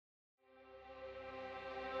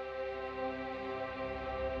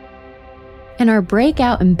In our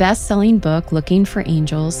breakout and best-selling book, Looking for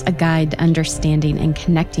Angels, A Guide to Understanding and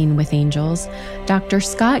Connecting with Angels, Dr.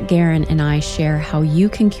 Scott Guerin and I share how you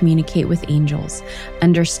can communicate with angels,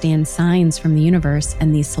 understand signs from the universe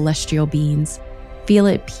and these celestial beings, feel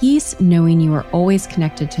at peace knowing you are always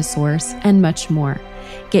connected to Source, and much more.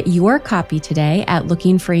 Get your copy today at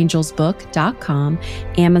lookingforangelsbook.com,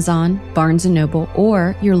 Amazon, Barnes & Noble,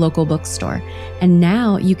 or your local bookstore. And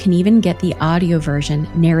now you can even get the audio version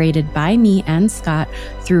narrated by me and Scott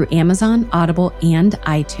through Amazon, Audible, and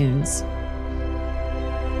iTunes.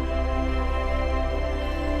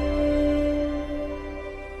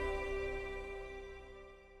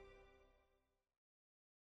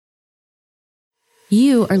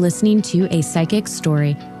 You are listening to A Psychic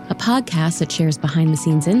Story, a podcast that shares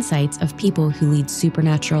behind-the-scenes insights of people who lead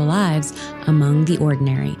supernatural lives among the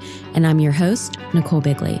ordinary. And I'm your host, Nichole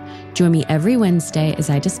Bigley. Join me every Wednesday as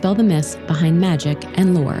I dispel the myths behind magic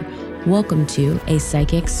and lore. Welcome to A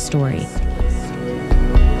Psychic Story.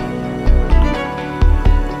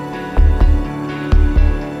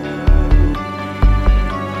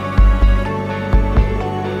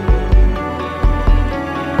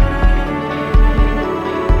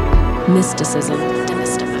 Mysticism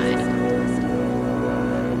Demystified.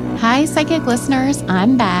 Hi, psychic listeners.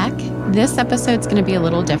 I'm back. This episode's going to be a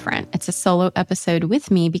little different. It's a solo episode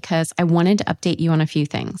with me because I wanted to update you on a few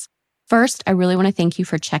things. First, I really want to thank you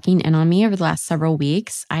for checking in on me over the last several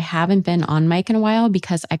weeks. I haven't been on mic in a while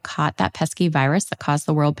because I caught that pesky virus that caused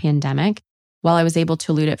the world pandemic. While I was able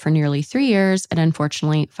to elude it for nearly 3 years, it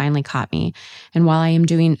unfortunately finally caught me. And while I am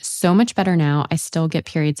doing so much better now, I still get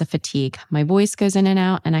periods of fatigue. My voice goes in and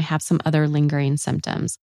out, and I have some other lingering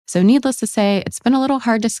symptoms. So needless to say, it's been a little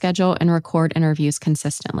hard to schedule and record interviews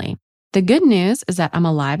consistently. The good news is that I'm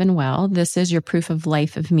alive and well. This is your proof of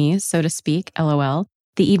life of me, so to speak, LOL.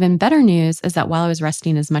 The even better news is that while I was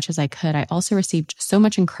resting as much as I could, I also received so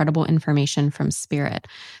much incredible information from Spirit.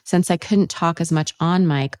 Since I couldn't talk as much on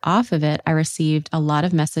mic, off of it, I received a lot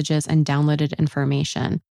of messages and downloaded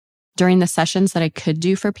information. During the sessions that I could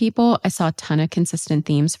do for people, I saw a ton of consistent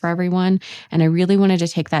themes for everyone, and I really wanted to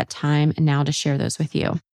take that time now to share those with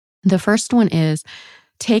you. The first one is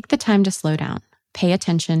take the time to slow down, pay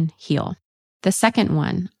attention, heal. The second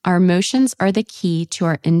one, our emotions are the key to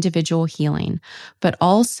our individual healing, but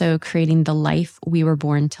also creating the life we were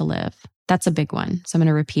born to live. That's a big one, so I'm going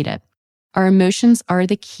to repeat it. Our emotions are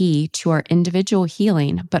the key to our individual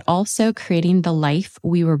healing, but also creating the life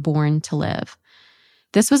we were born to live.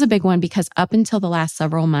 This was a big one because up until the last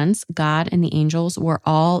several months, God and the angels were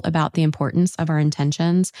all about the importance of our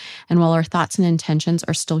intentions. And while our thoughts and intentions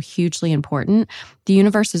are still hugely important, the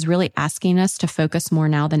universe is really asking us to focus more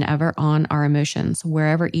now than ever on our emotions,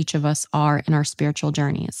 wherever each of us are in our spiritual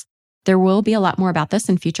journeys. There will be a lot more about this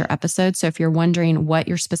in future episodes, so if you're wondering what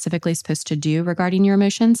you're specifically supposed to do regarding your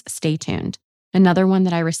emotions, stay tuned. Another one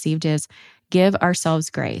that I received is give ourselves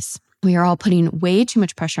grace. We are all putting way too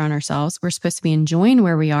much pressure on ourselves. We're supposed to be enjoying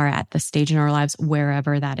where we are at this stage in our lives,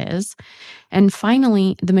 wherever that is. And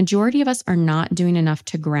finally, the majority of us are not doing enough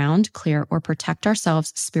to ground, clear, or protect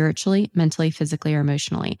ourselves spiritually, mentally, physically, or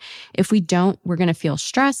emotionally. If we don't, we're going to feel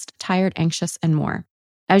stressed, tired, anxious, and more.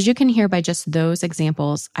 As you can hear by just those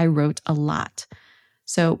examples, I wrote a lot.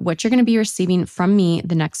 So what you're going to be receiving from me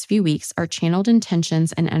the next few weeks are channeled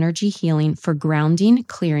intentions and energy healing for grounding,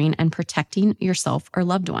 clearing, and protecting yourself or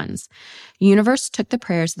loved ones. Universe took the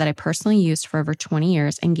prayers that I personally used for over 20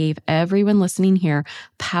 years and gave everyone listening here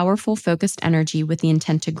powerful, focused energy with the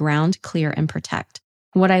intent to ground, clear, and protect.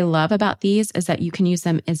 What I love about these is that you can use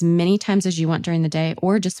them as many times as you want during the day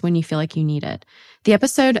or just when you feel like you need it. The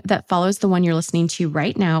episode that follows the one you're listening to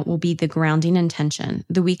right now will be the grounding intention.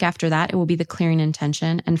 The week after that, it will be the clearing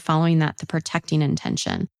intention, and following that, the protecting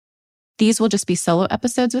intention. These will just be solo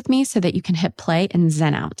episodes with me so that you can hit play and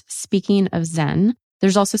zen out. Speaking of zen,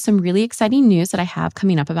 there's also some really exciting news that I have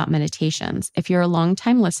coming up about meditations. If you're a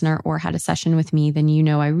longtime listener or had a session with me, then you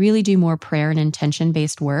know I really do more prayer and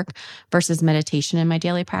intention-based work versus meditation in my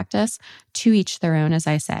daily practice. To each their own, as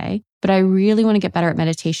I say. But I really want to get better at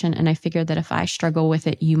meditation, and I figured that if I struggle with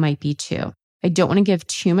it, you might be too. I don't want to give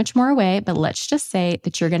too much more away, but let's just say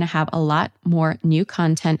that you're going to have a lot more new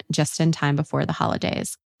content just in time before the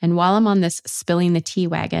holidays. And while I'm on this spilling the tea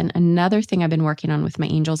wagon, another thing I've been working on with my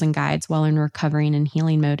angels and guides while in recovering and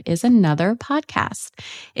healing mode is another podcast.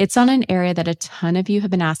 It's on an area that a ton of you have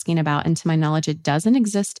been asking about, and to my knowledge, it doesn't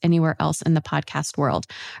exist anywhere else in the podcast world.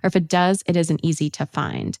 Or if it does, it isn't easy to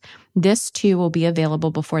find. This too will be available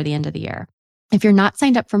before the end of the year. If you're not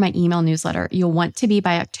signed up for my email newsletter, you'll want to be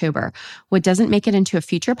by October. What doesn't make it into a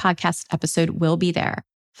future podcast episode will be there.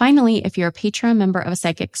 Finally, if you're a Patreon member of A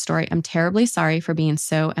Psychic Story, I'm terribly sorry for being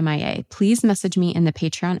so MIA. Please message me in the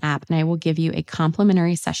Patreon app and I will give you a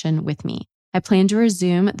complimentary session with me. I plan to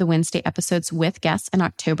resume the Wednesday episodes with guests in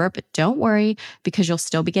October, but don't worry because you'll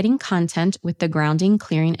still be getting content with the grounding,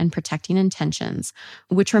 clearing, and protecting intentions,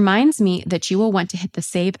 which reminds me that you will want to hit the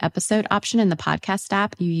save episode option in the podcast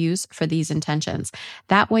app you use for these intentions.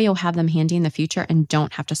 That way you'll have them handy in the future and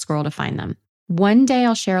don't have to scroll to find them. One day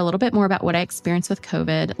I'll share a little bit more about what I experienced with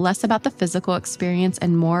COVID, less about the physical experience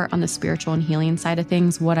and more on the spiritual and healing side of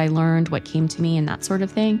things, what I learned, what came to me, and that sort of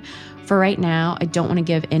thing. For right now, I don't want to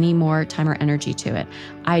give any more time or energy to it.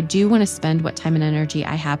 I do want to spend what time and energy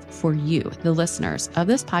I have for you, the listeners of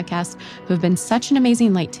this podcast, who have been such an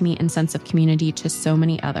amazing light to me and sense of community to so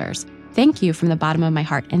many others. Thank you from the bottom of my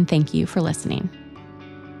heart, and thank you for listening.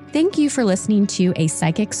 Thank you for listening to A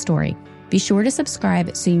Psychic Story. Be sure to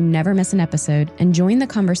subscribe so you never miss an episode and join the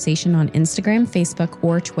conversation on Instagram, Facebook,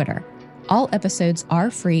 or Twitter. All episodes are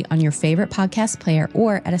free on your favorite podcast player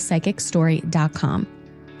or at apsychicstory.com.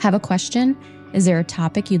 Have a question? Is there a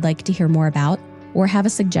topic you'd like to hear more about? Or have a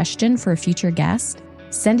suggestion for a future guest?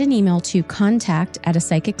 Send an email to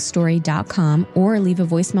contact@apsychicstory.com or leave a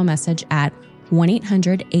voicemail message at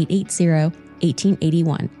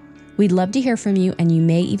 1-800-880-1881. We'd love to hear from you and you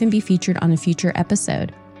may even be featured on a future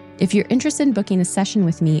episode. If you're interested in booking a session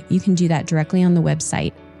with me, you can do that directly on the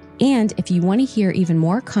website. And if you want to hear even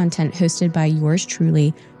more content hosted by yours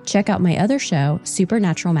truly, check out my other show,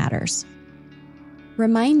 Supernatural Matters.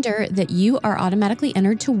 Reminder that you are automatically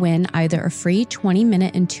entered to win either a free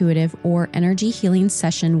 20-minute intuitive or energy healing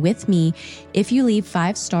session with me if you leave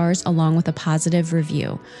 5 stars along with a positive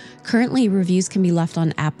review. Currently, reviews can be left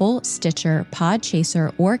on Apple, Stitcher,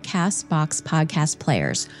 Podchaser, or CastBox podcast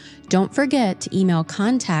players. Don't forget to email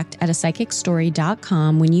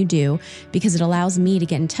contact@apsychicstory.com when you do, because it allows me to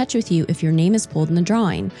get in touch with you if your name is pulled in the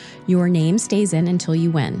drawing. Your name stays in until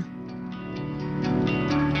you win.